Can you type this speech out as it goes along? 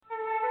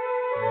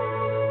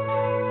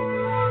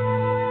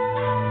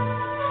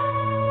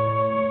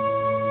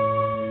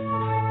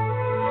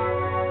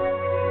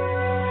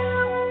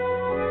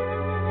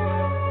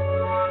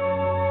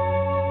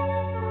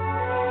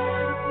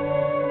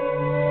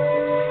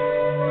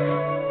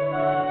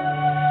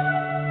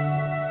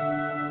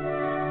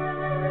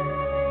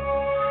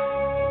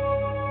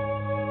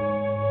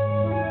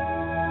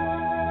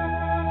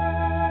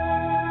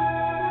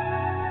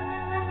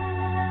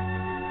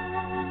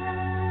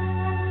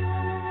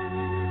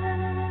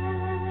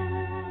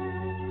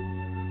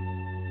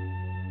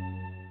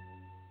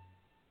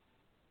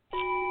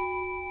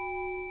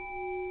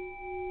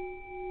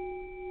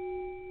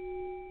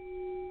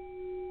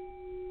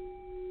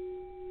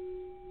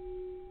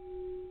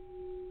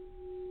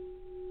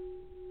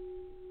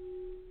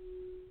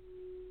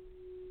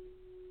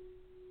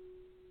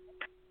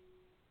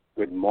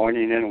Good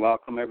morning and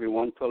welcome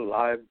everyone to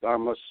Live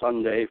Dharma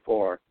Sunday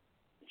for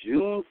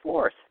June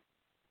 4th,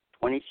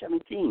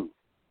 2017.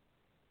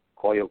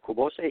 Koyo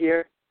Kubose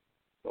here.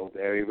 So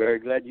very, very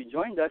glad you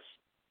joined us.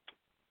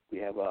 We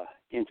have an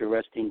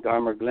interesting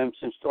Dharma Glimpse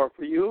in store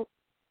for you.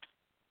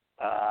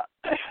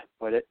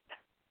 But it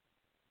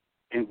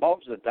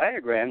involves a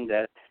diagram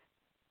that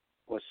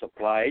was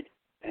supplied,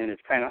 and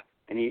it's kind of,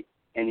 and he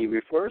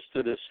refers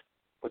to this,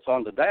 what's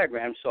on the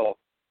diagram, so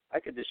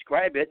I could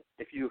describe it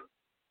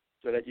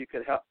so that you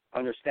could help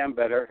understand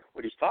better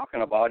what he's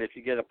talking about. If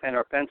you get a pen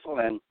or pencil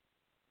and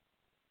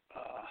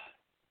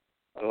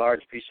a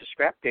large piece of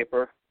scrap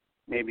paper,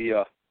 maybe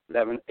 8.5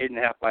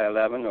 by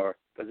 11, or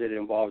because it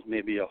involves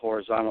maybe a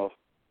horizontal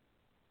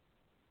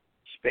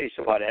space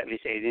about at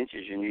least 8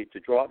 inches you need to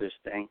draw this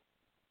thing.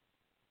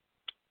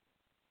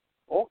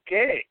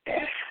 Okay.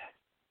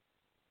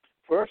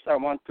 First, I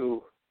want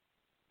to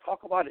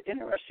talk about an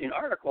interesting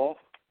article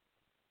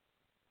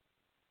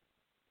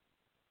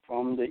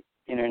from the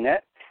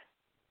internet.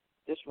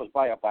 This was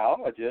by a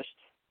biologist,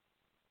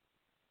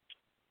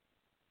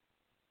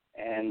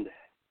 and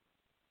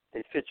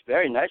it fits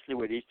very nicely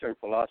with Eastern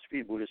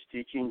philosophy, Buddhist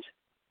teachings,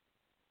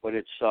 but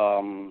it's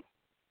a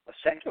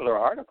secular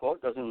article.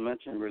 It doesn't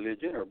mention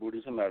religion or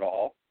Buddhism at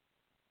all,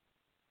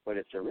 but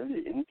it's a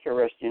really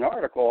interesting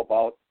article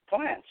about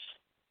plants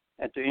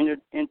and the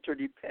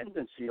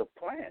interdependency of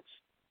plants.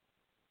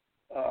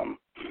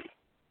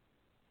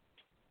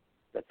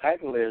 The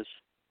title is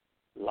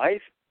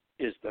Life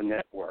is the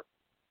Network,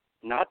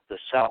 Not the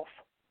Self.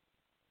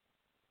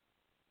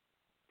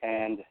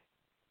 And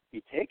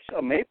he takes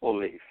a maple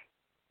leaf.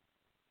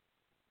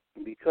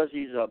 Because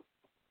he's a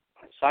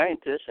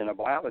scientist and a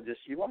biologist,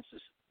 he wants to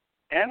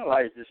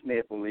analyze this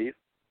maple leaf,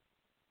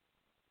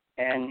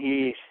 and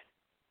he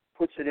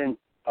puts it in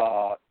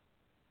parts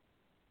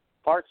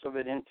of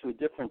it into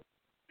different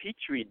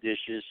petri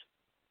dishes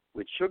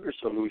with sugar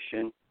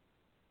solution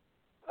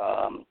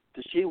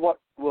to see what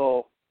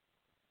will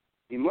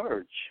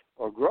emerge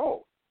or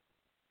grow.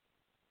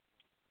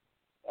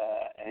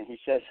 And he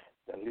says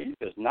the leaf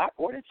is not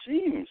what it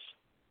seems.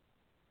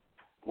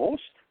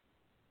 Most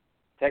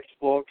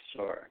textbooks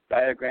or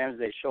diagrams,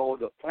 they show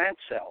the plant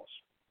cells.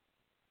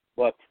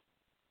 But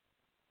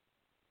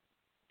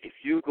if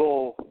you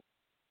go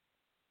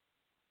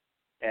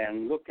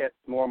and look at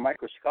more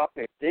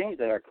microscopic things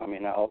that are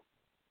coming out,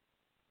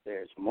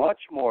 there's much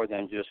more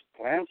than just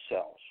plant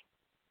cells.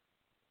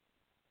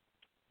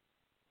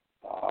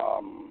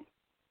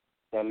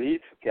 The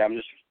leaf, okay, I'm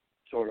just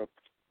sort of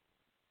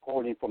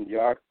quoting from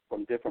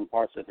from different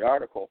parts of the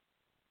article,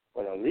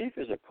 but a leaf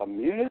is a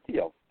community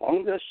of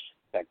fungus,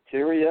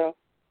 bacteria,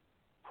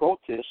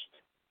 protist,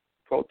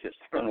 I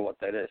don't know what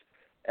that is,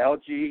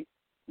 algae,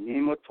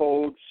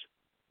 nematodes.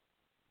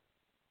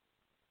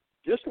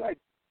 Just like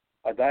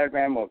a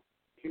diagram of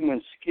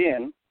human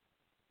skin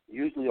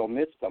usually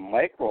omits the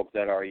microbes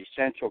that are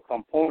essential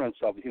components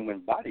of human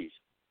bodies.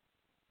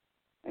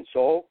 And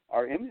so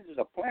our images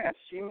of plants,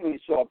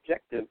 seemingly so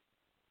objective,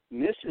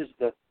 misses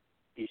the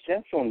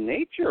essential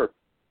nature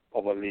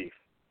of a leaf.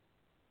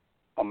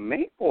 A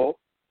maple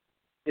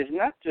is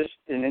not just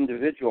an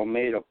individual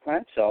made of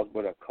plant cells,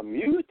 but a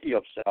community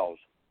of cells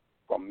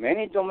from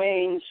many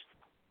domains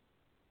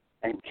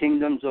and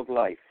kingdoms of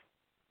life.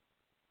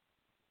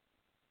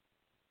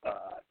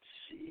 Let's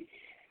see.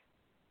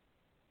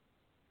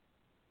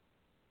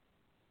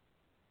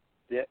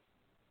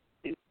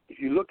 If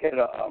you look at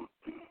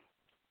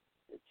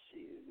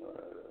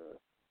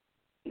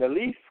the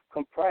leaf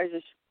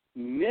comprises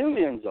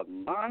millions of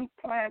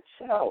non-plant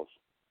cells.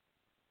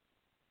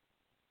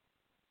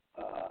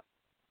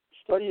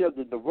 Study of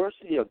the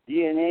diversity of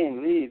DNA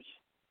in leaves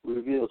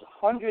reveals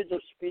hundreds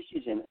of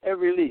species in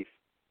every leaf.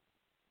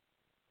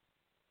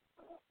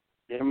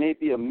 There may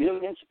be 1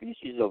 million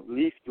species of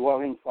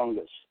leaf-dwelling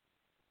fungus.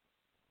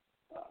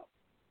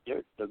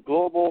 The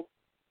global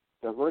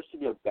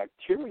diversity of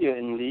bacteria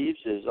in leaves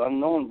is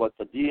unknown, but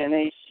the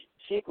DNA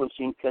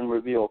sequencing can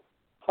reveal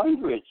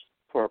hundreds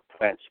per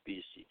plant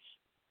species.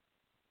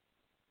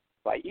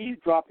 By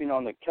eavesdropping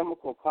on the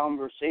chemical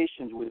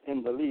conversations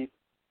within the leaf,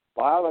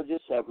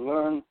 biologists have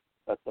learned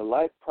that the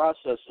life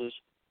processes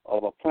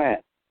of a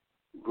plant,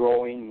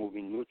 growing,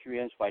 moving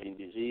nutrients, fighting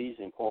disease,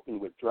 and coping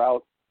with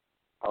drought,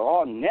 are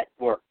all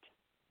networked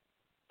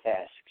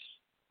tasks,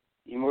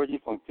 emerging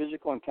from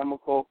physical and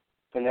chemical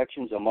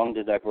connections among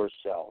the diverse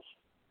cells.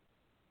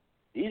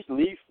 These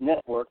leaf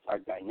networks are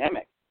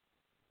dynamic.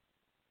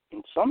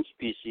 In some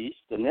species,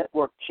 the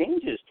network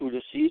changes through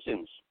the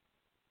seasons,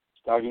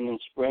 starting in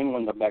spring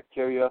when the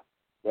bacteria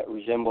that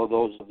resemble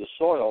those of the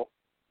soil,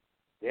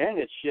 then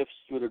it shifts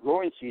through the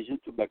growing season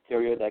to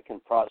bacteria that can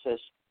process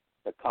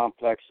the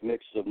complex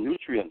mix of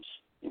nutrients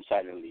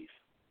inside the leaf.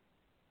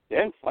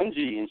 Then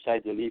fungi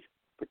inside the leaf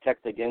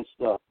protect against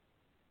the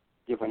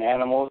different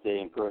animals. They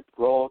encourage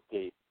growth.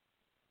 They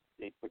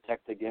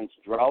protect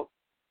against drought.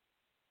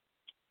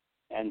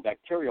 And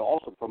bacteria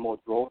also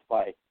promote growth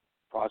by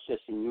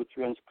processing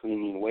nutrients,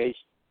 cleaning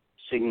waste,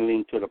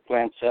 signaling to the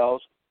plant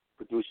cells,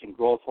 producing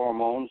growth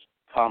hormones,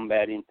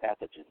 combating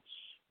pathogens.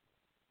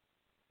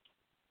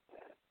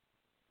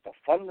 The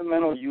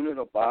fundamental unit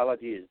of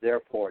biology is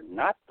therefore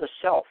not the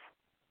self,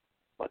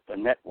 but the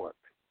network.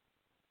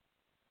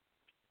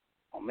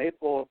 A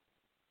maple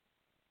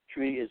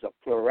tree is a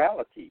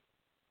plurality.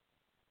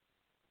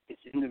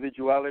 Its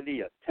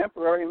individuality, a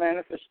temporary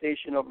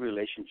manifestation of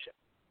relationship.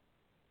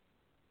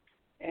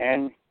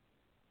 And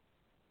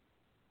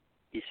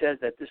he says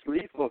that this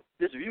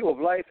view of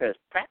life has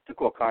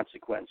practical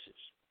consequences.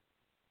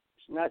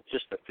 It's not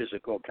just a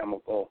physical,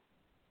 chemical,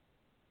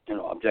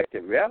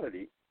 objective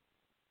reality.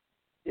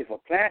 If a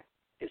plant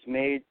is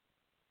made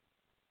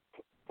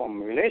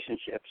from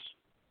relationships,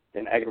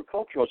 then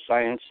agricultural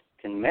science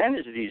can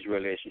manage these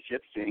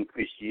relationships to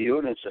increase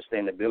yield and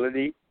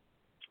sustainability.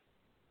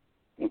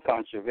 In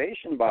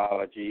conservation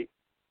biology,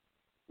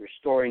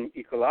 restoring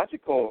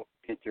ecological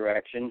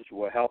interactions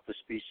will help the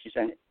species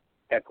and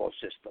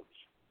ecosystems.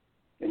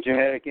 In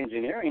genetic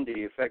engineering, the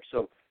effects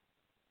of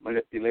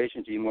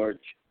manipulations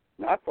emerge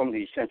not from the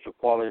essential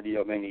quality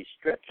of any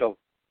stretch of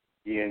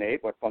DNA,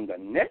 but from the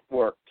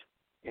networked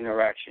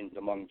interactions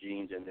among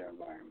genes and their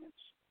environments.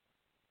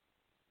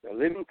 The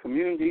living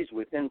communities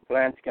within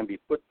plants can be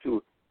put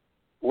to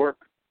work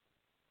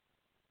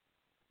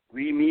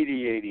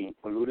remediating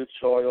polluted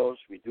soils,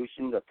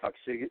 reducing the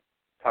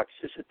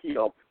toxicity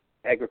of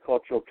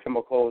agricultural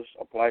chemicals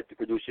applied to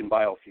producing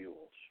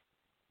biofuels.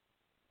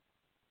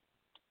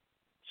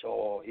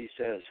 So he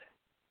says,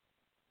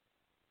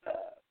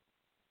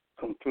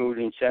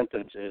 concluding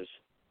sentences,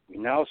 we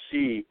now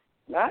see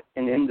not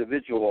an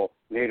individual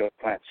native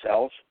plant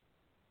cells,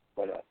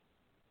 but a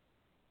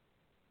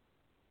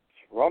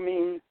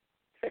thrumming,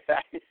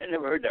 I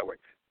never heard that word,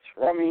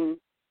 thrumming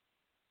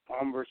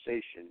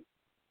conversation,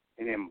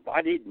 an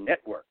embodied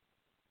network.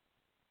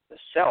 The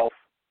self,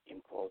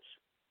 in quotes,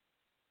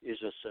 is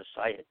a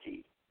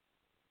society.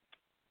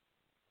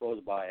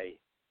 Goes by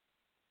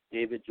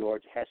David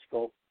George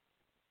Haskell,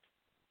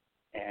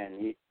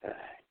 and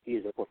he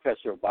is a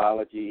professor of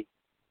biology,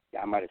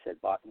 I might have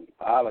said botany,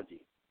 biology,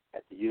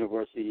 at the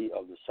University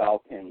of the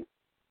South in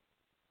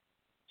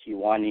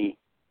Sewanee,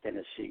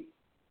 Tennessee.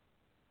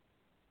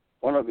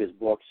 One of his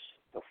books,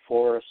 The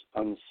Forest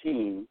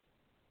Unseen,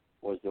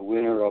 was the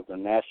winner of the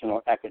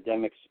National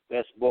Academics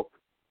Best Book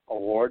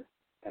Award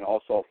and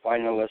also a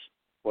finalist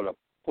for the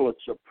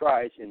Pulitzer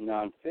Prize in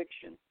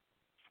nonfiction.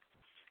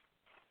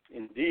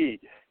 Indeed,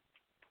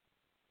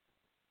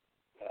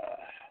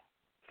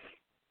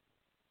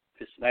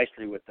 fits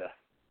nicely with the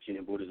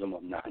Zen Buddhism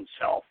of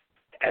non-self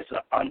as an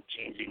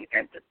unchanging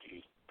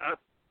entity.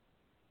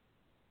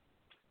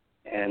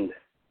 And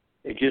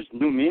it gives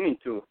new meaning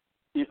to,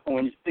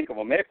 when you think of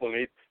a maple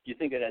leaf, you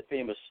think of that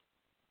famous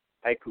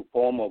haiku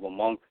poem of a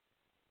monk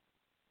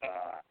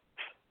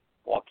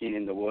walking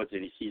in the woods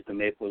and he sees the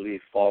maple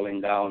leaf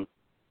falling down,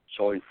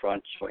 showing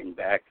front, showing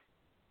back.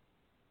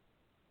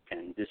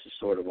 And this is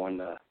sort of on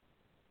a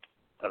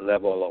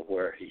level of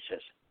where he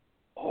says,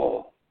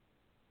 oh,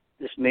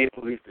 this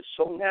maple leaf is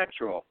so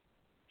natural.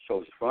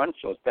 Shows front,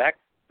 shows back.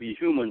 We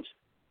humans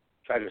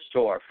try to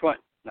show our front,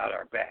 not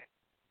our back.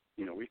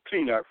 We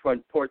clean our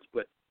front porch,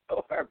 but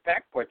our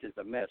back porch is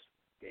a mess.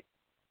 Okay?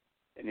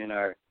 And in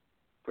our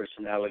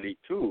personality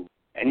too,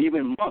 and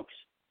even monks,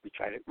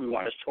 we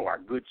want to show our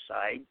good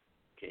side.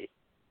 Okay,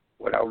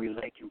 what are we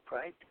like in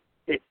pride?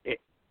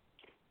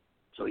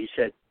 So he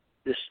said,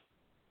 this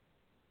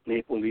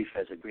maple leaf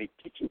has a great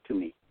teaching to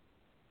me,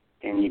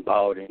 and he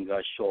bowed and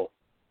got show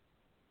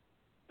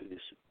to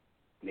this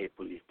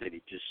maple leaf that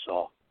he just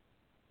saw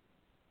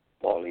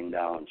falling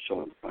down,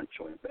 showing front,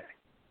 showing back.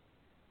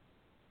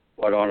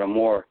 But on a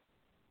more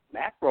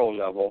macro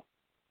level,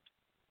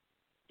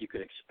 you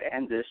could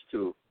expand this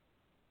to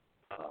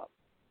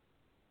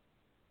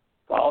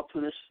bow to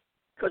this,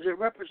 because it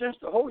represents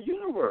the whole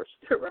universe.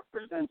 It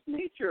represents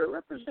nature. It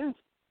represents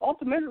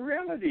ultimate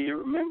reality.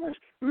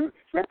 It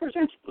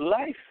represents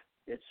life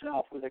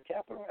itself with a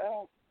capital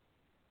L.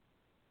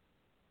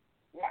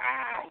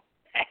 Wow!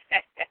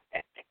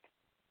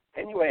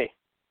 Anyway,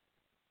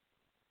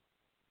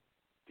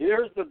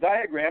 here's the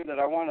diagram that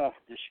I want to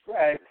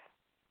describe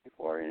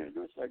before I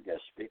introduce our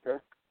guest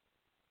speaker.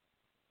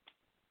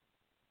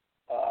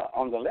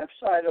 On the left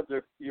side of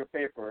your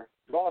paper,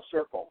 draw a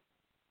circle.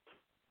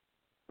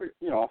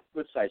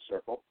 Good-sized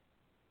circle.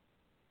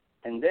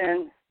 And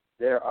then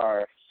there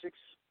are 6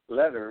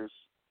 letters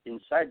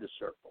inside the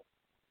circle.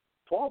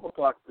 12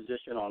 o'clock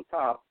position on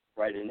top,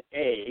 write an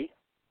A.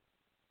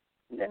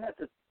 And then at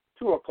the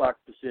 2 o'clock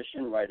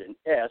position, write an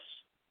S.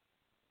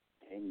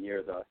 And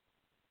near the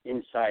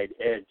inside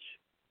edge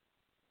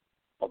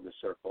of the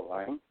circle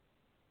line.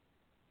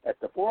 At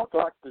the 4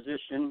 o'clock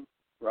position,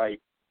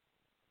 write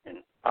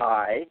an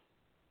I.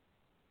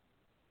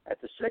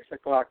 At the 6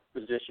 o'clock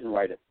position,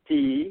 write a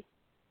T.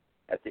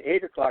 At the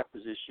 8 o'clock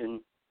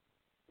position,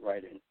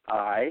 write an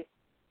I.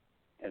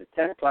 At the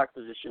 10 o'clock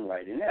position,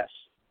 write an S.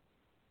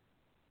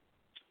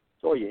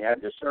 So you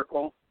have the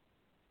circle.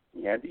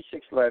 You have these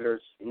 6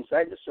 letters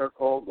inside the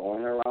circle,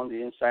 going around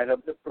the inside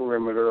of the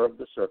perimeter of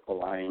the circle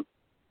line,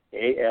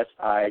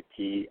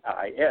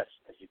 A-S-I-T-I-S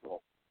as you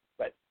go.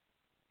 But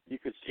you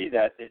could see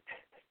that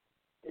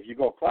if you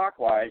go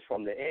clockwise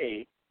from the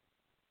A,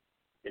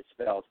 it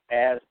spells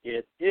as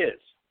it is.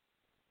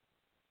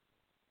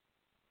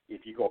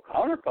 If you go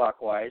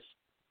counterclockwise,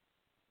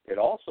 it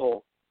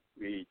also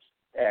reads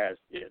as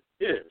it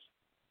is.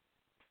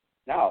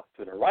 Now,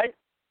 to the right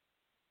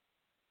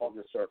of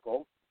the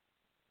circle,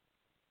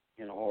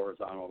 in a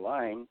horizontal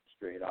line,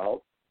 straight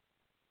out,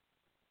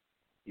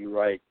 you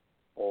write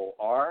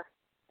OR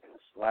and a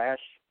slash,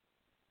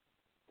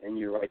 and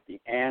you write the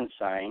and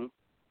sign.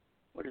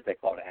 What is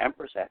that called? An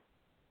ampersand.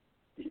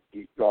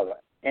 You draw the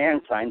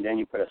and sign, then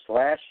you put a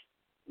slash,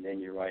 and then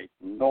you write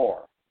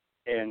NOR,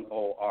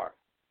 N-O-R.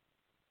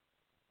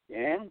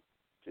 And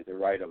to the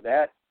right of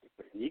that, you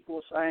put an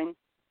equal sign,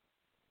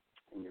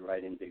 and you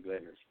write in big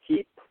letters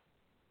keep,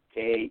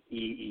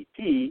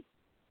 K-E-E-P,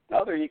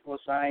 another equal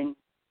sign,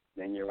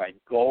 then you write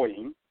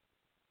going,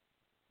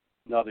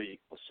 another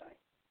equal sign.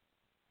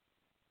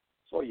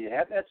 So you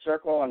have that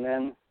circle, and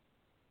then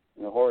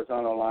in the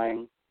horizontal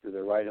line to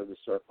the right of the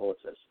circle, it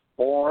says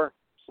or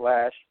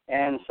slash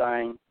and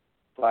sign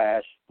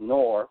slash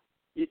nor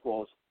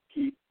equals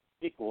keep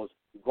equals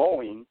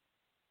going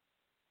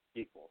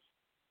equals.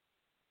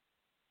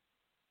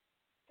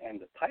 And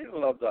the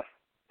title of the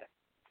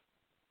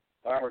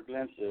Dharma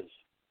Glimpse is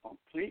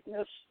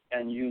Completeness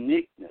and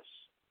Uniqueness,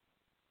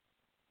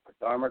 a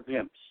Dharma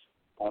Glimpse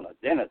on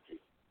Identity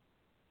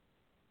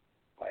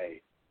by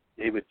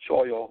David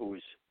Choyo, who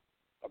is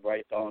a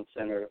Brightdawn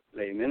Center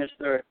lay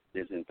minister,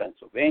 lives in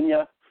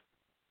Pennsylvania,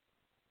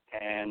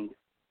 and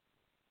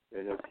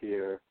let us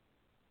hear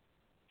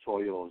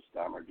Choyo's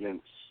Dharma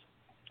Glimpse.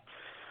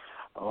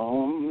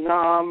 Om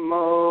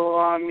Namo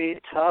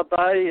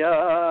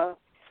Amitabhaya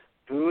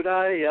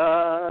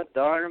Buddhaya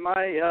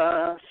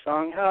Dharmaya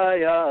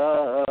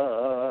Sanghaya.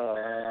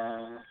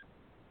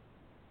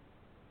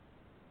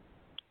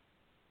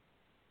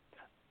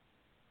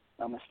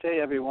 Namaste,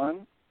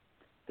 everyone.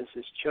 This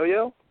is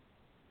Choyo,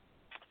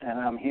 and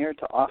I'm here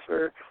to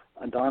offer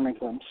a Dharma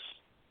Glimpse.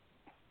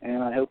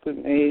 And I hope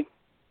it may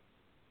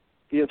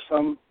be of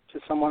some to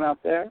someone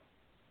out there.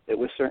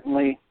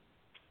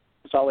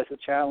 It's always a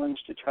challenge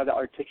to try to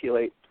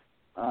articulate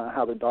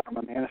how the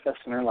Dharma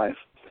manifests in our life.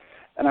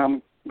 And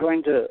I'm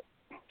going to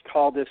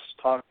call this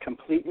talk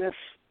Completeness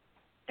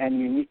and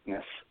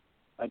Uniqueness,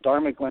 a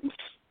Dharma Glimpse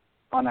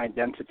on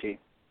Identity.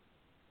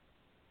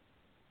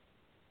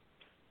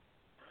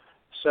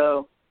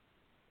 So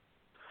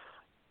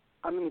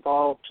I'm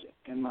involved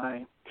in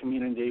my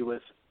community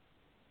with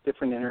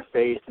different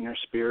interfaith,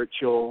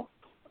 interspiritual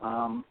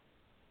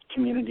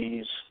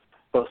communities,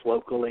 both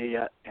locally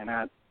and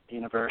at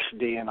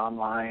university and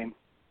online.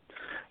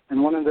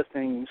 And one of the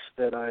things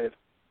that I've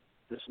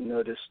just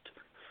noticed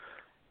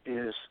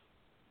is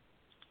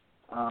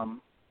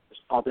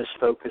all this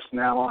focus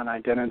now on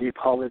identity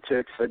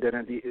politics,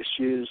 identity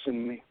issues,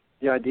 and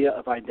the idea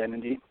of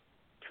identity.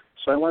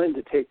 So I wanted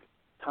to take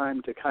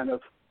time to kind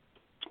of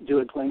do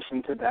a glimpse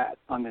into that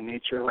on the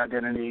nature of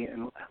identity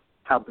and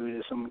how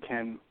Buddhism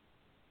can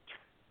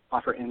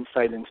offer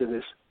insight into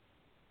this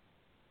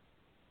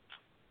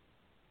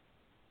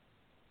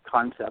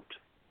concept.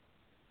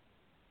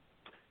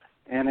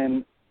 And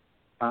in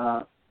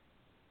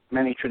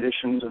many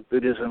traditions of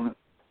Buddhism,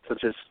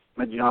 such as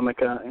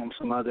Madhyamaka and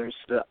some others,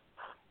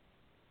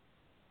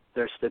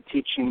 there's the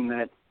teaching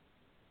that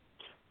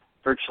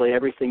virtually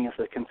everything is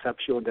a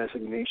conceptual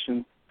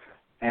designation,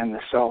 and the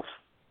self,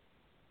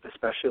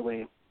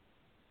 especially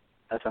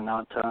as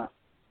anatta,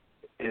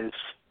 is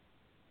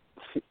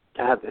to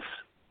have this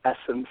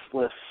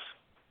essenceless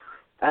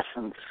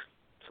essence,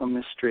 some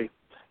mystery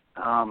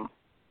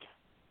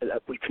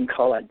that we can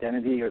call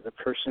identity or the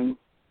person.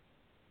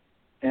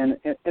 And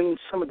in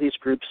some of these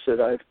groups that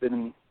I've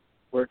been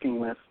working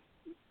with,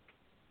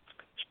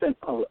 there's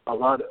been a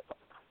lot of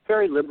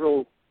very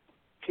liberal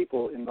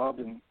people involved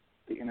in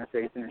the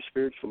interfaith and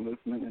spiritual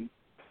movement, and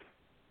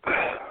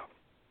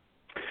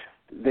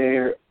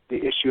the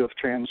issue of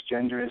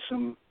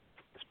transgenderism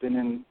has been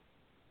in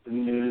the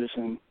news,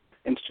 and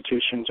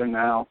institutions are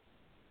now,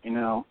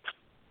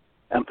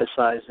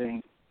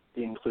 emphasizing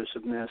the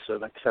inclusiveness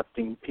of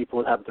accepting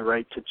people that have the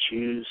right to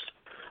choose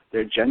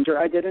their gender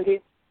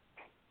identity.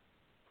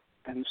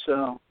 And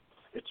so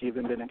it's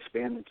even been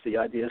expanded to the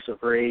ideas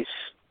of race,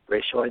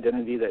 racial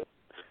identity, that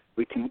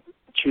we can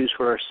choose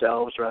for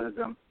ourselves rather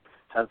than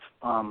have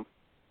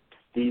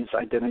these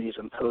identities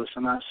imposed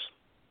on us.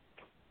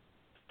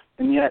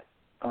 And yet,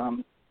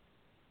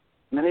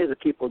 many of the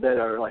people that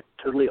are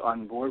totally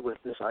on board with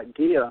this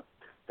idea,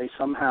 they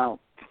somehow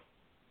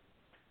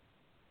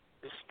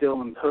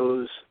still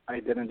impose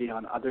identity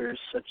on others,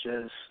 such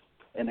as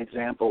an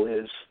example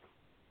is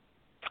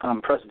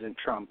President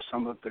Trump,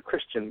 some of the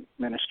Christian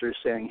ministers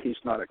saying he's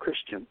not a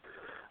Christian.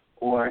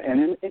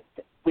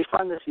 We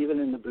find this even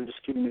in the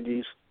Buddhist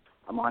communities.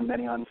 I'm on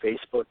many on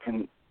Facebook,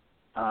 and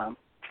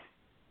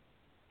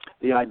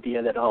the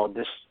idea that,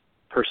 this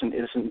person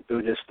isn't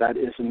Buddhist, that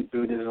isn't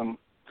Buddhism.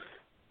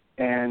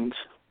 And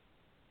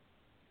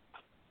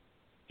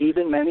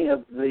even many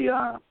of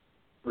the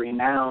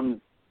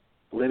renowned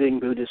living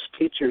Buddhist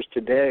teachers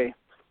today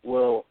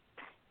will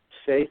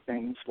say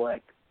things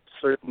like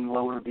certain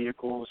lower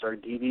vehicles are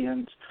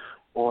deviant,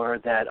 or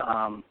that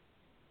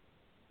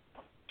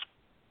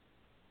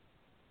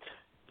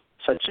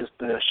such as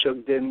the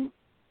Shugden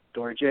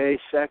Dorje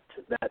sect,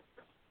 that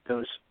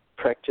those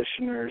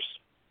practitioners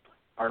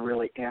are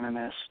really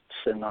animists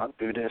and not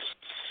Buddhists,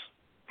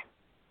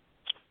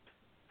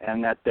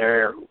 and that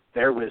their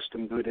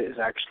wisdom Buddha is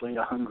actually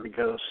a hungry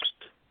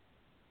ghost,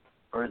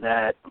 or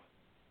that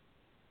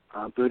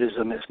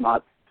Buddhism is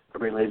not a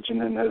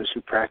religion and those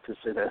who practice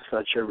it as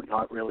such are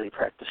not really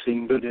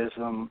practicing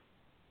Buddhism.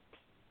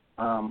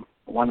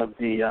 One of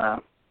the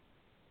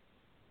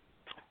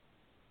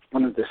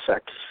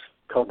sects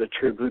called the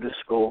True Buddha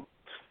School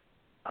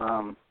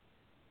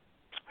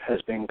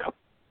has been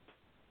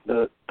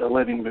the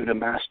living Buddha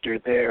master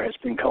there has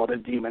been called a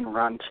demon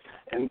runt,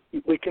 and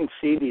we can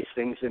see these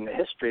things in the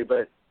history.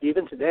 But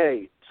even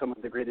today, some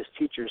of the greatest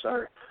teachers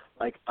are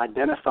like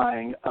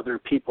identifying other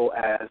people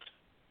as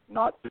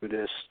not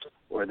Buddhist,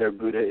 or their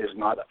Buddha is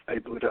not a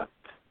Buddha.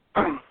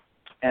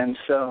 And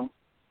so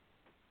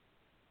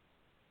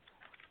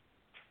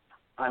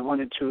I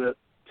wanted to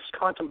just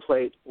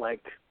contemplate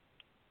like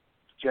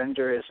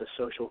gender as a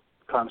social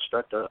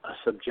construct, a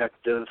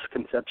subjective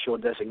conceptual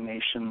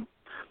designation.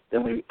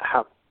 Then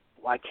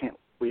why can't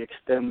we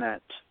extend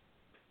that,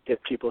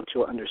 get people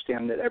to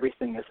understand that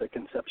everything is a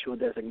conceptual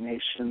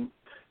designation,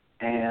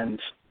 and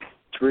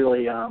to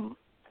really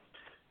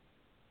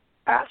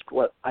ask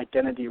what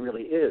identity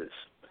really is.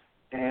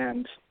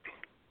 And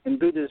in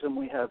Buddhism,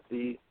 we have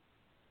the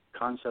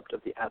concept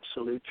of the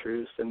absolute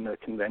truth and the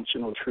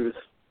conventional truth,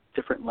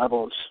 different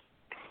levels.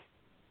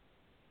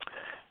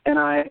 And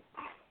I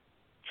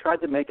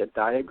tried to make a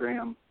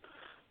diagram,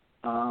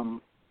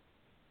 and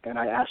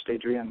I asked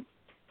Adrienne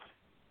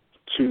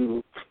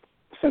to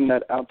send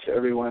that out to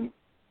everyone.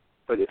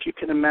 But if you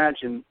can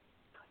imagine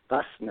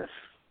thusness,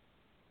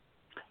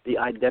 the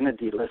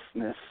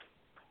identitylessness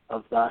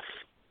of thus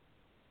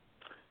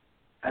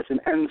as an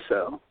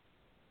enso,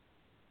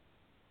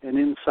 and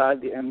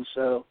inside the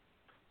enso,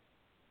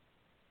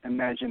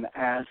 imagine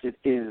as it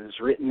is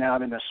written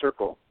out in a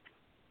circle.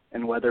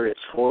 And whether it's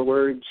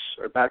forwards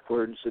or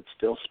backwards, it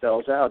still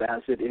spells out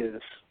as it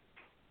is.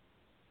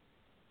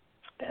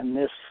 And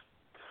this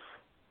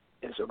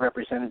is a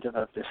representative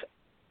of this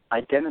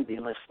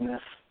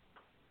identitylessness,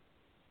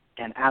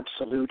 an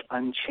absolute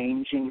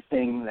unchanging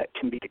thing that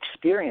can be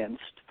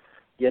experienced,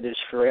 yet is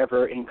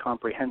forever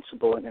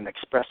incomprehensible and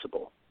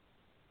inexpressible.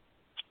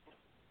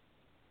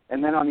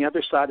 And then on the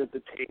other side of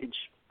the page,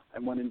 I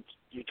wanted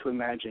you to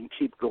imagine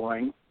keep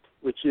going,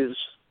 which is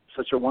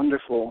such a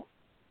wonderful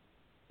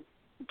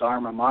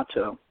Dharma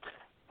motto.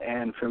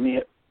 And for me,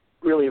 it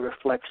really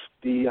reflects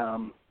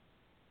the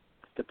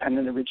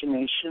dependent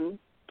origination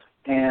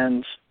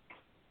and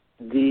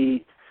the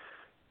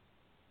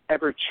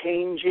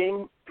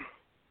ever-changing,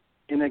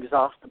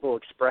 inexhaustible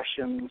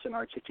expressions and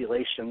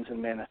articulations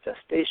and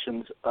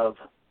manifestations of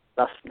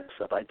thusness,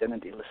 of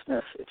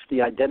identitylessness. It's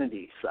the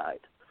identity side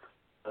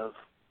of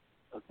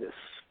this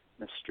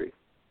mystery.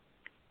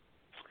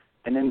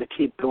 And then to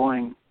keep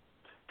going,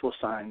 equal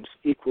signs,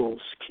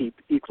 equals, keep,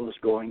 equals,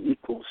 going,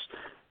 equals,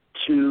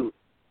 to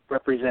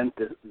represent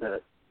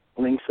the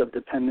links of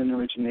dependent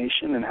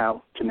origination and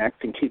how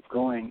connect and keep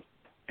going.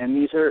 And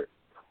these are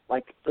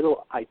like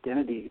little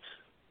identities.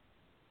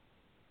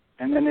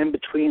 And then in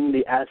between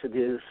the as it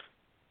is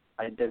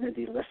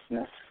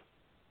identitylessness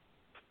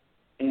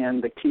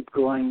and the keep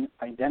going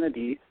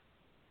identity,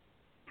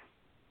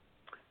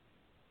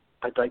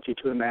 I'd like you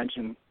to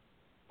imagine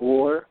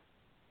or,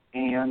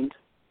 and,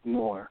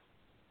 nor.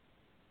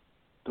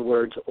 The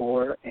words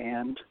or,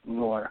 and,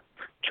 nor,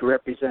 to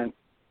represent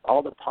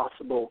all the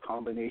possible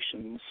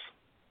combinations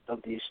of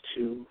these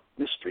two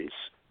mysteries.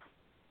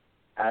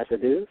 As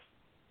it is,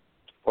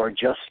 or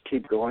just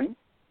keep going,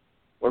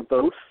 or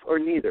both, or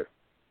neither.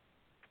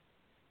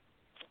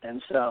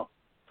 And so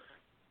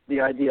the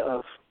idea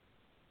of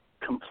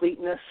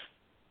completeness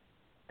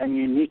and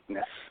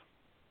uniqueness,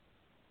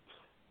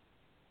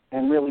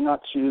 and really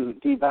not to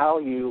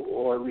devalue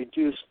or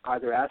reduce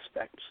either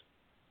aspect,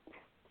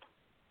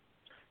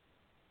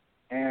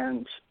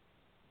 and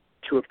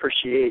to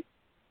appreciate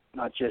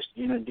not just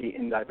unity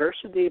in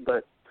diversity,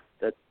 but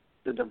that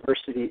the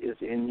diversity is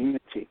in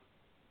unity.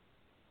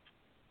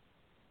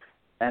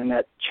 And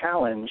that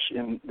challenge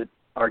in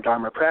our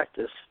Dharma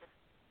practice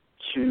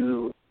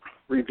to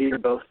revere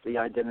both the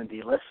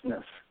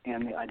identitylessness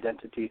and the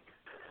identity.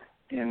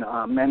 In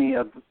many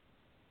of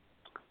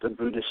the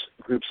Buddhist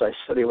groups I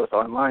study with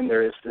online,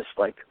 there is this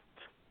like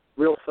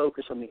real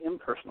focus on the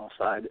impersonal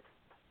side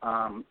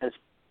as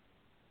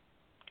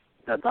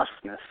the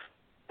thusness,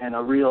 and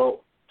a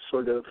real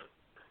sort of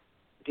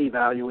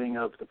devaluing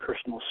of the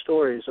personal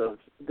stories of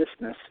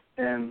thisness.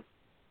 And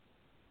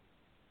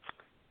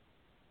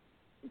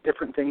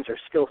different things are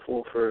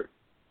skillful for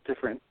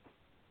different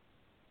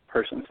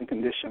persons and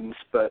conditions,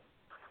 but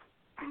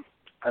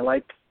I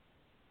like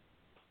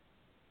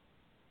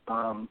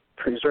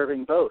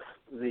preserving both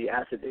the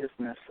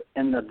as-it-isness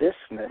and the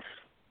thisness.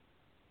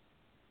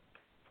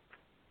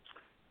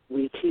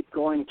 We keep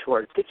going to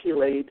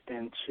articulate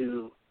and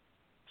to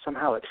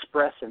somehow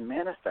express and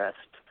manifest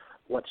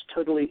what's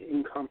totally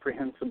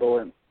incomprehensible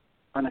and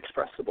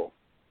unexpressible.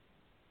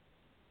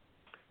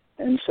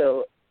 And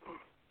so,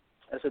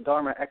 as a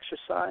Dharma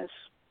exercise,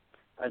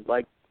 I'd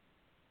like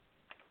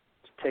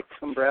to take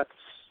some breaths.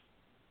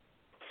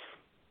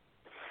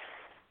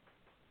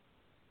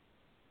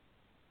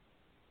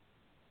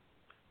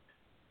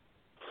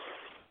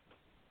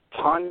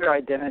 Ponder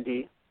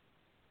identity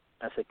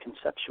as a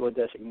conceptual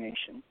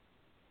designation.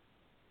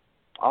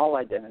 All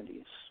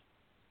identities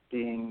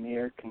being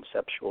mere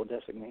conceptual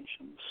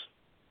designations.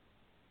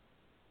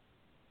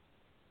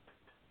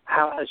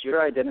 How has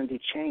your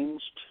identity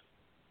changed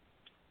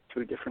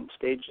through different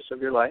stages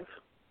of your life?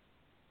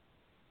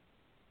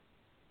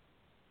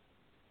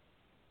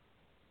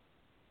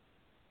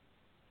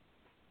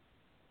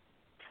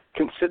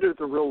 Consider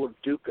the role of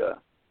dukkha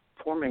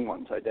forming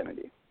one's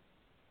identity.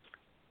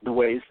 The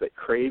ways that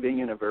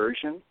craving and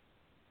aversion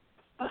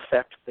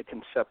affect the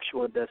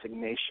conceptual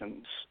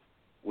designations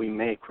we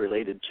make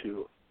related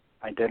to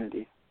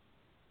identity.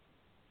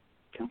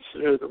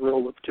 Consider the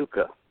role of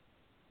dukkha,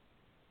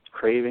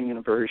 craving and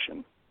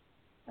aversion,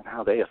 and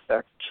how they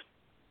affect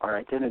our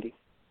identity.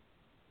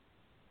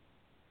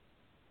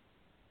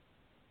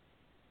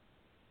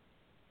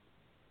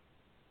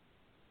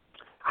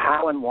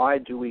 How and why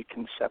do we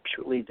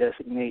conceptually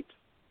designate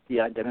the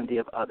identity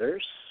of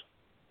others?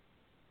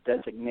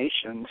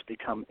 Designations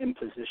become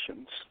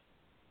impositions.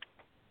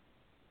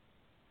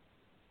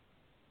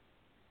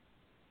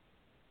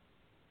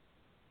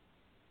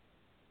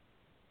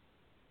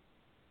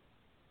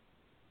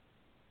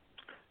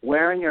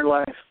 Where in your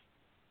life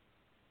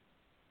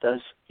does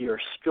your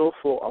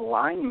skillful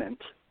alignment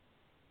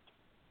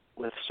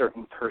with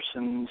certain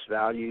persons,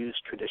 values,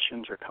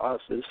 traditions, or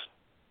causes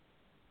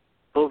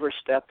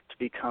overstep to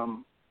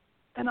become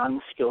an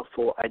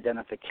unskillful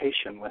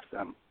identification with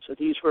them? So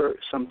these were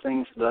some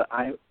things that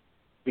I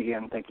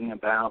began thinking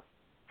about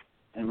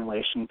in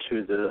relation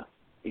to the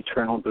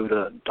eternal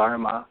Buddha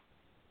Dharma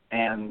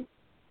and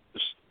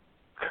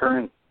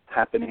current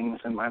happenings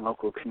in my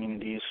local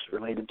communities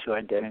related to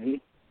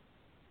identity.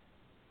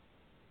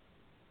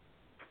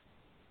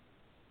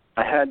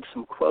 I had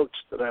some quotes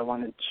that I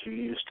wanted to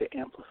use to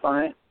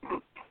amplify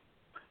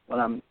what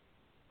I'm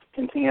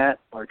hinting at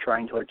or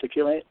trying to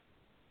articulate.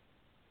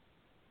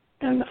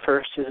 And the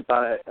first is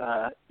by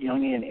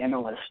Jungian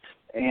analyst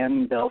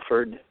Anne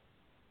Belford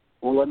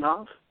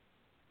Ulanov.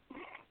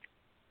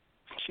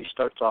 She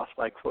starts off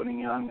by quoting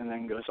Jung and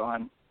then goes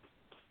on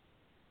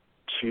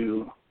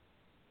to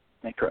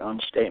make her own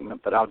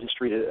statement, but I'll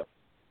just read it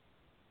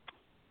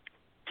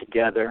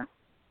together.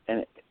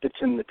 And it's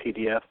in the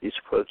PDF. These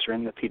quotes are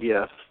in the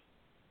PDF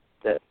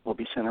that will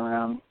be sent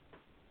around.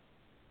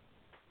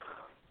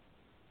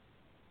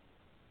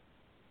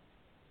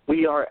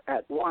 We are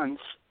at once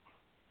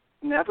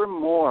never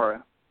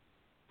more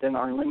than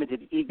our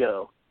limited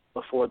ego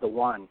before the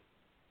One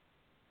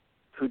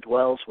who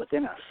dwells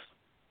within us,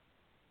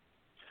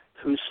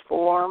 whose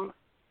form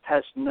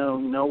has no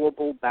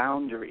knowable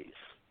boundaries,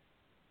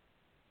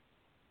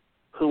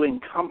 who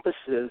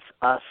encompasses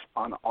us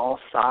on all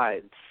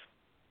sides,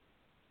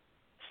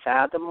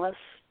 fathomless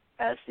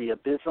as the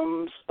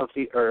abysms of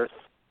the earth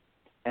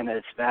and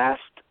as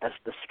vast as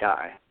the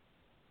sky.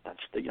 That's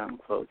the Jung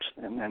quote.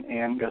 And then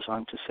Anne goes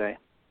on to say,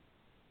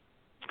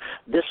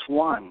 this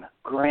One,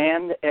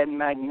 grand and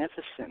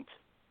magnificent,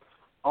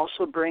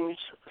 also brings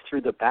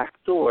through the back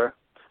door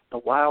the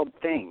wild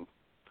thing,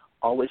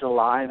 always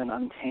alive and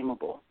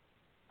untamable,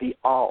 the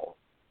all,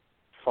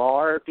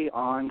 far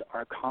beyond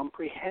our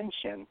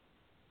comprehension,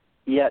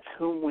 yet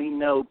whom we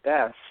know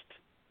best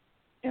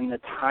in the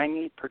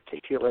tiny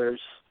particulars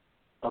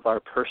of our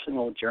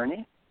personal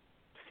journey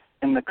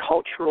and the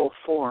cultural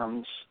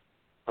forms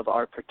of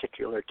our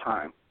particular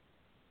time.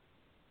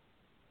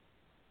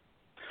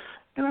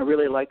 And I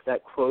really like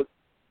that quote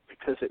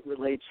because it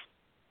relates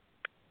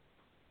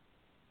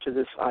to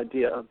this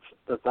idea of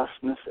the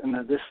thusness and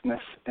the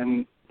thisness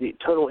and the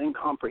total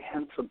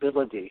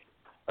incomprehensibility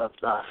of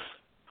thus.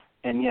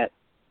 And yet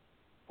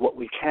what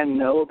we can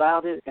know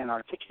about it and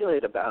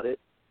articulate about it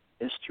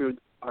is through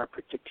our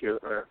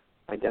particular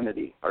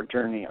identity, our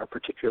journey, our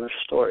particular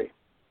story.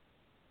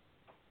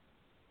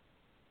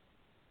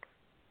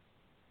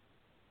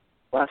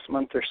 Last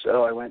month or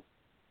so, I went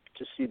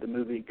to see the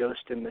movie Ghost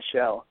in the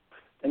Shell,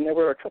 and there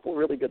were a couple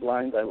really good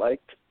lines I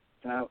liked,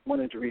 and I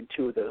wanted to read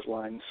two of those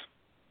lines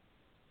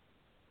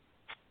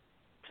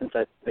since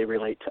they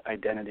relate to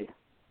identity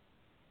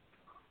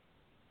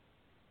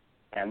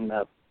and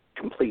the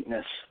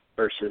completeness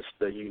versus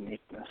the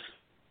uniqueness.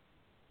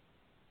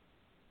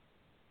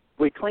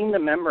 We cling to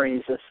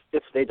memories as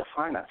if they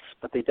define us,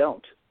 but they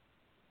don't.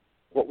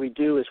 What we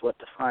do is what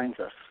defines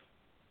us.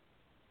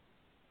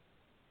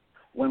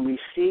 When we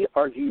see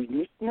our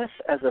uniqueness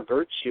as a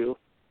virtue,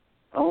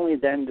 only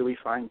then do we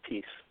find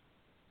peace.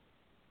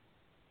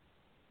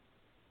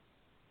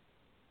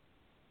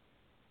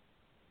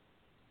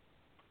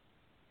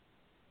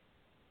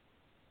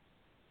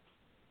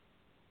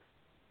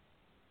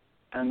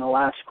 And the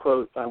last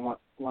quote I want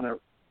to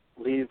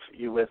leave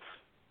you with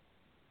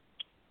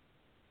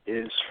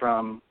is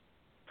from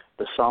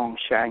the song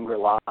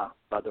Shangri-La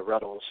by the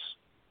Ruddles.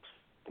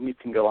 And you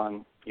can go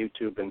on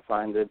YouTube and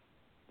find it,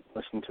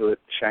 listen to it,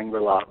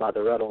 Shangri-La by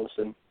the Ruddles.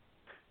 And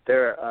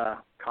they're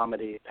a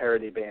comedy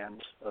parody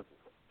band of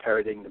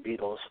parodying the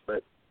Beatles,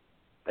 but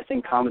I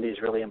think comedy is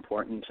really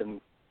important,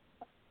 and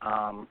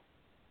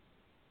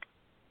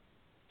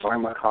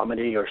Dharma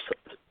comedy, or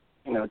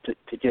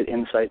to get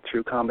insight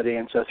through comedy.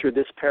 And so through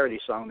this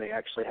parody song, they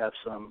actually have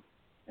some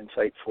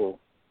insightful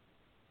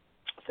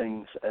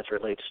things as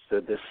relates to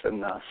this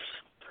and us.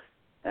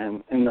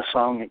 And in the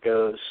song it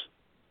goes,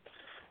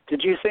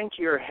 "Did you think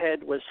your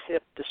head was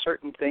hip to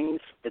certain things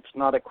it's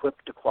not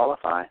equipped to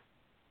qualify?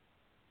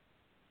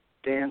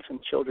 Dance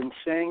and children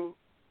sing,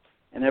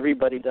 and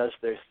everybody does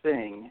their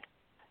thing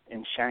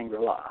in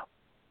Shangri-La.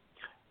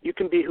 You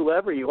can be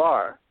whoever you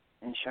are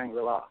in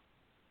Shangri-La."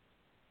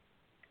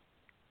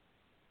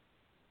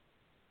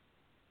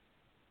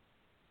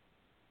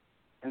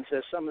 And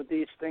so some of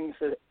these things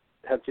that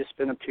have just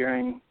been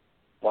appearing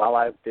while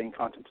I've been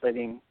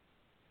contemplating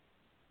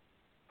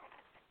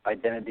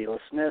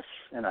identitylessness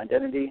and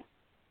identity,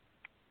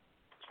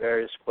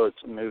 various quotes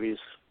and movies,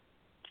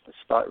 this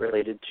thought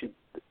related to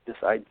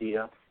this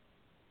idea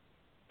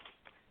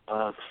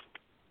of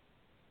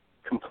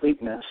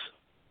completeness,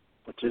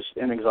 which is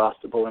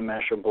inexhaustible,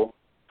 immeasurable,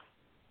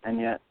 and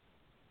yet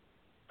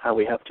how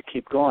we have to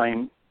keep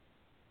going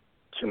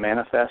to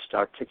manifest,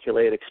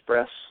 articulate,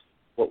 express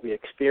what we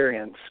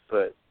experience,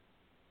 but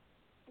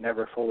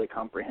never fully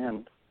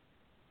comprehend.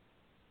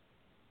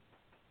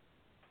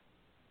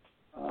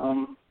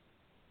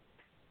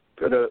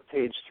 Go to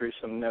page through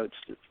some notes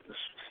to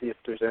see if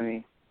there's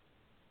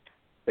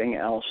anything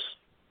else.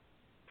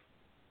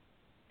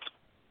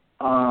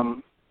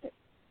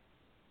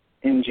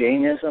 In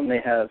Jainism, they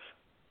have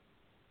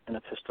an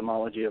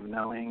epistemology of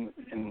knowing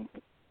in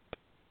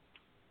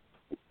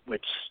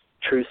which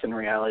truth and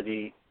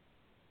reality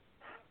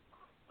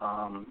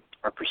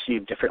are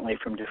perceived differently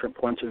from different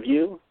points of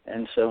view,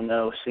 and so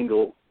no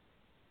single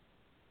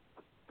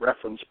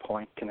reference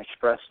point can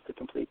express the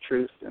complete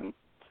truth, and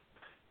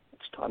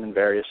it's taught in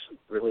various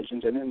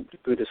religions and in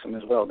Buddhism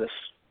as well, this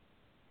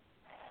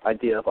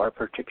idea of our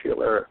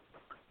particular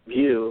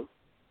view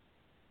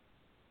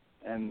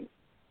and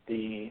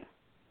the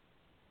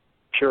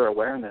pure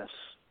awareness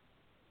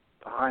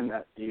behind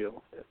that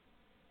view.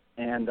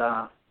 And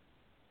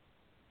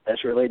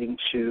as relating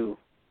to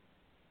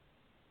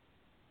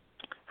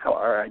how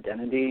our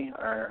identity,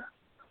 our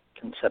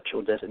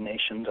conceptual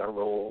designations, our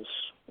roles,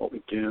 what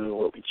we do,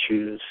 what we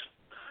choose,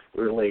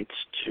 relates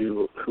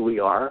to who we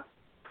are.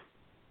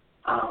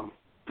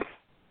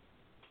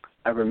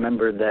 I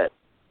remember that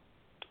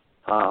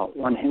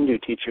one Hindu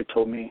teacher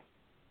told me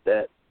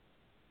that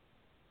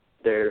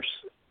there's,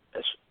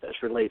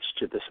 as relates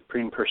to the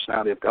Supreme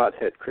Personality of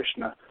Godhead,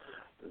 Krishna,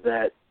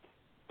 that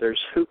there's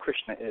who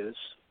Krishna is,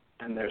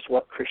 and there's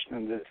what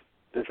Krishna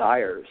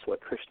desires,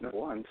 what Krishna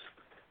wants,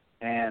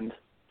 and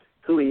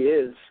who he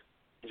is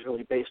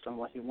really based on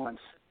what he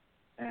wants.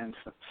 And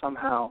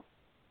somehow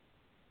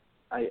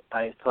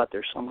I thought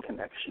there's some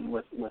connection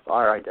with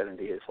our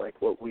identity. It's like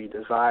what we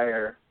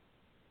desire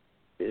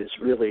is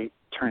really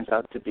turns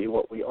out to be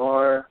what we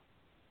are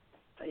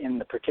in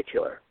the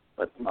particular,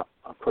 but not,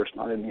 of course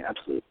not in the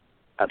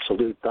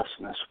absolute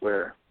thusness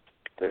where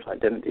there's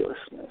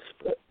identitylessness.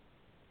 But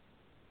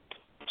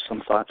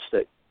some thoughts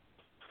that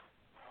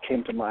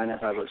came to mind as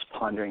I was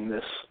pondering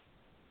this,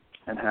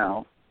 and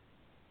how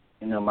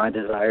my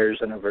desires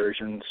and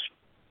aversions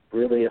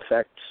really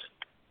affect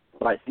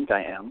what I think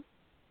I am.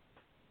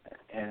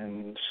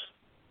 And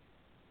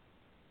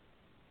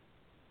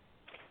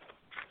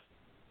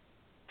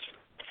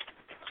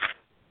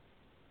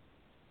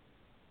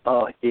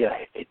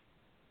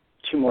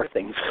two more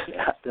things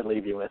I have to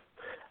leave you with.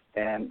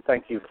 And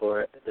thank you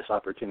for this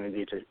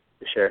opportunity to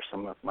share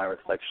some of my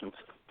reflections.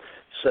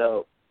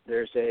 So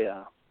there's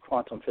a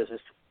quantum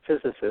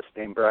physicist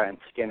named Brian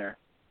Skinner,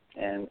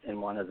 and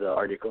in one of the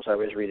articles I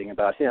was reading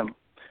about him,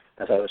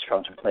 as I was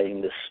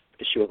contemplating this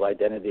issue of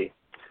identity,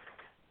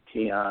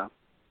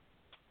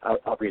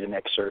 I'll read an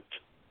excerpt.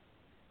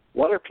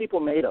 What are people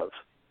made of?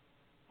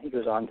 He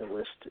goes on to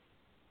list,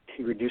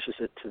 he reduces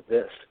it to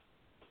this.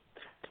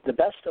 To the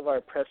best of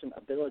our present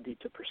ability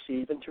to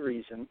perceive and to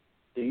reason,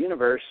 the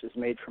universe is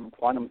made from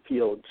quantum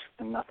fields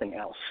and nothing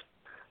else.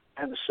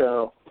 And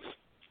so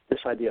this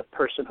idea of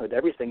personhood,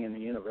 everything in the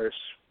universe,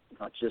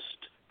 not just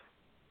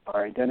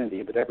our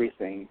identity, but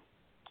everything,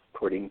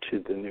 according to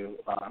the new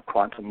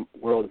quantum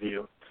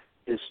worldview,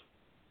 is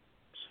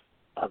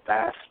a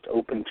vast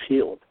open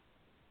field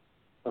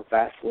of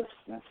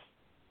vastlessness.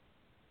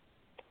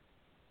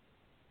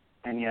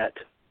 And yet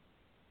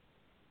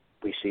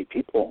we see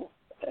people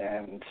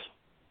and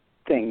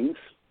things,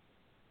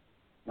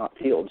 not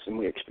fields, and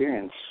we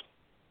experience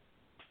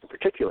the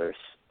particulars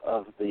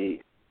of the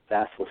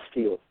vastless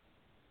field.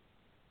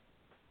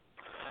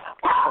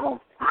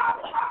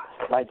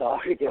 My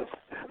dog is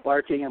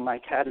barking and my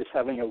cat is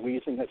having a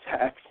wheezing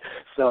attack,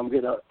 so I'm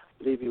going to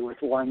leave you with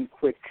one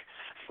quick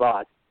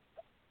thought,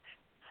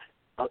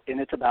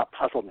 and it's about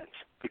puzzlement,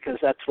 because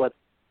that's what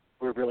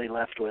we're really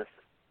left with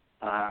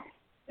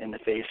in the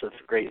face of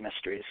great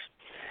mysteries.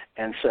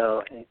 And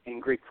so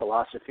in Greek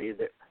philosophy,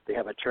 they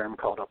have a term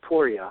called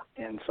aporia.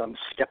 In some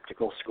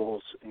skeptical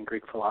schools in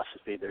Greek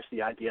philosophy, there's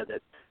the idea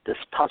that this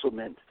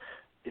puzzlement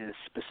is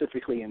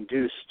specifically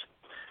induced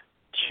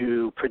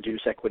to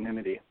produce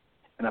equanimity.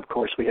 And of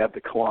course, we have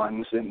the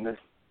koans in the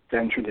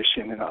Zen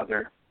tradition and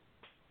other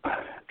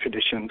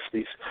traditions,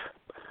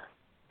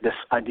 this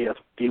idea of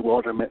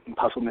bewilderment and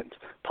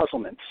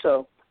puzzlement.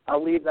 So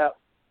I'll leave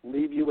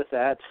you with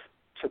that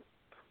to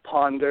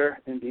ponder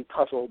and be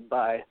puzzled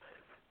by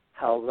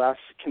how thus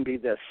can be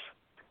this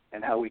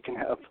and how we can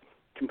have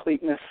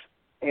completeness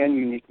and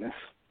uniqueness.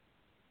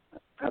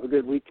 Have a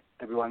good week,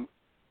 everyone.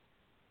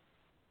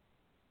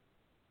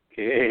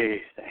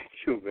 Okay, thank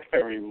you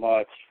very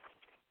much.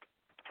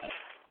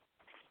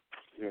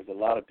 There's a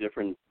lot of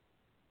different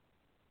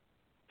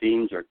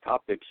themes or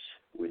topics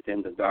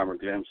within the Dharma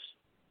Glimpse.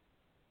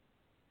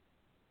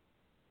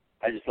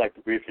 I just like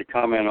to briefly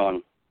comment on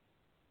a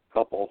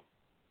couple.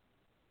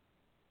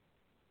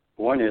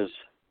 One is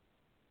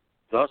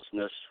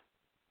thusness,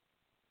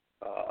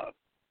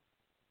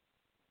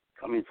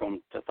 coming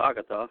from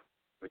Tathagata,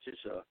 which is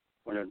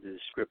one of the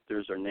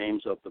descriptors or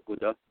names of the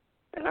Buddha.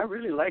 And I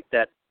really like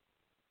that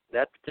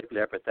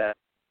particular epithet.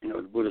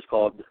 The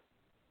Buddha's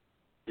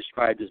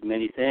described as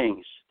many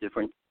things,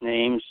 different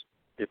names,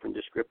 different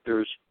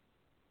descriptors.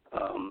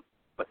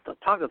 But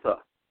Tathagata,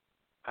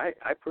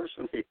 I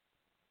personally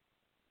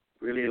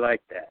really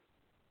like that,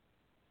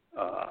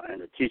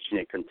 and the teaching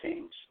it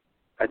contains.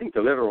 I think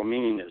the literal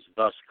meaning is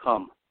thus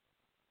come,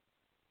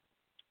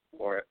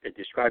 or it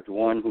describes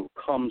one who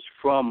comes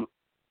from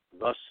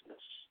thusness,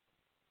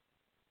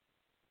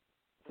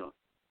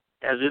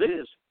 as it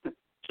is,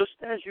 just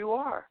as you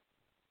are.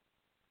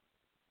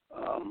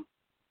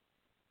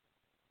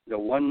 The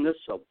oneness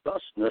of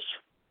thusness,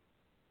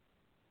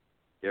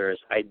 there is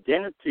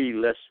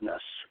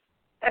identitylessness.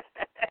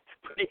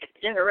 Pretty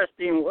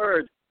interesting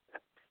word.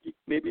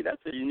 Maybe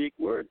that's a unique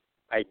word.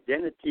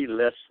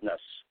 Identitylessness.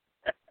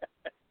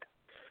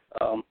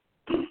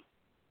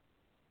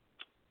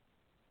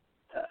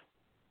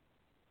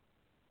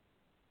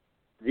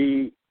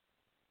 The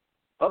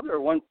other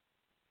one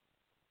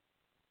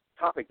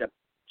topic that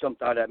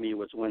jumped out at me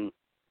was when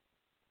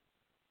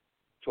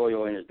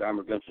Choyo in his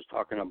Dharma Glimpse was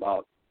talking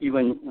about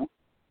even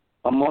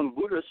among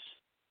Buddhists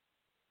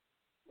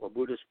or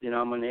Buddhist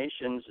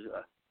denominations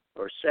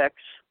or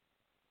sects,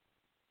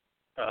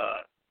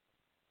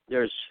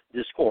 there's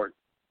discord.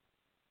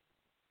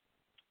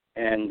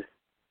 And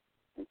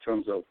in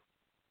terms of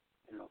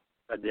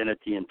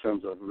identity, in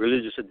terms of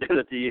religious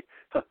identity,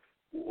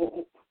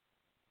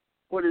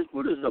 what is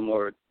Buddhism?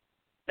 Or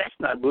that's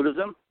not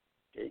Buddhism.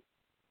 Okay.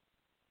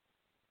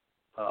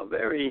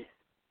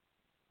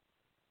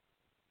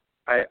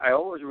 I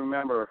always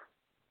remember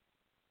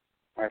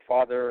my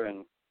father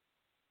and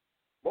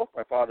both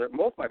my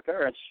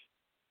parents,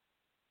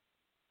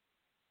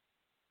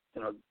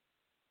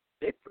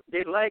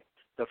 they liked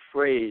the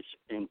phrase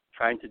in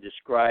trying to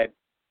describe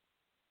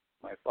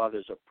my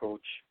father's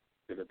approach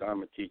to the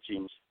Dharma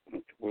teachings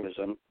and to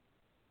Buddhism.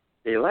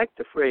 They liked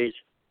the phrase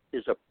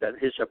that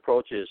his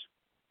approach is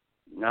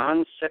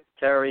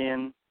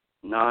non-sectarian,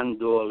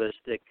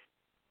 non-dualistic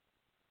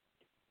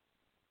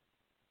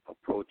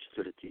approach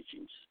to the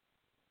teachings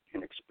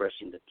and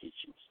expressing the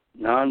teachings.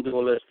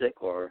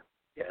 Non-dualistic, or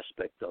the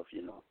aspect of,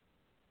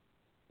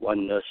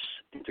 oneness,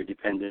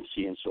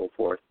 interdependency, and so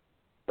forth.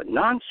 But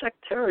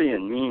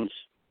non-sectarian means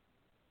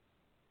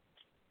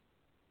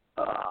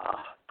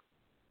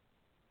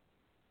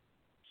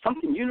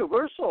something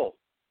universal.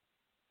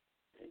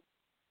 Okay.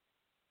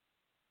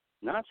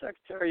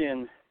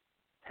 Non-sectarian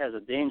has a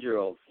danger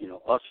of,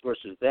 us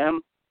versus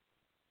them.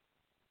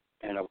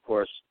 And, of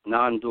course,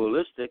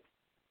 non-dualistic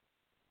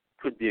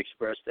could be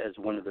expressed as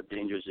one of the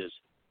dangers is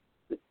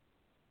the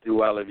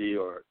duality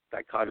or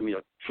dichotomy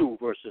of true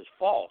versus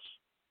false,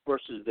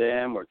 versus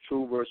them, or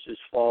true versus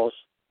false.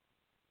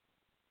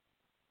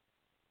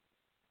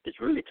 It's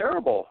really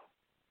terrible.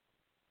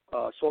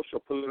 Social,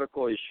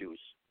 political issues,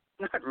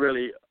 not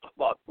really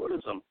about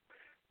Buddhism.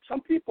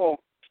 Some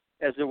people,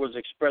 as it was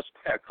expressed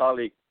by a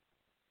colleague,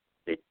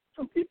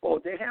 some people,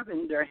 they have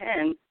in their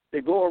hand, they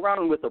go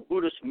around with a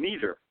Buddhist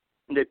meter,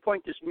 and they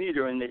point this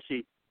meter and they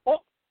see,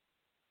 oh,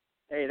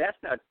 hey,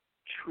 that's not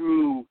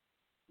true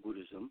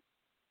Buddhism.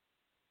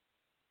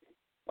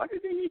 Why do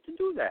they need to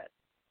do that?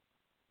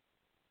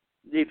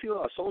 They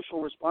feel a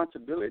social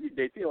responsibility.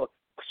 They feel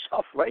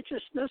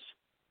self-righteousness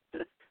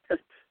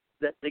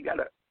that they got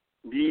to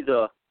be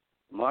the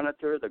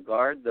monitor, the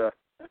guard,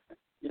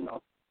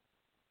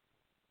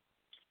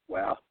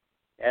 Well,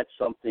 that's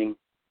something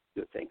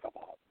to think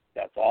about.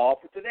 That's all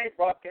for today's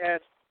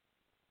broadcast.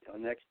 Till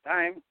next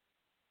time,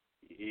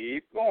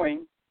 keep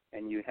going,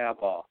 and you have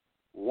a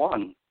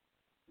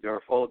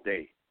wonderful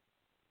day.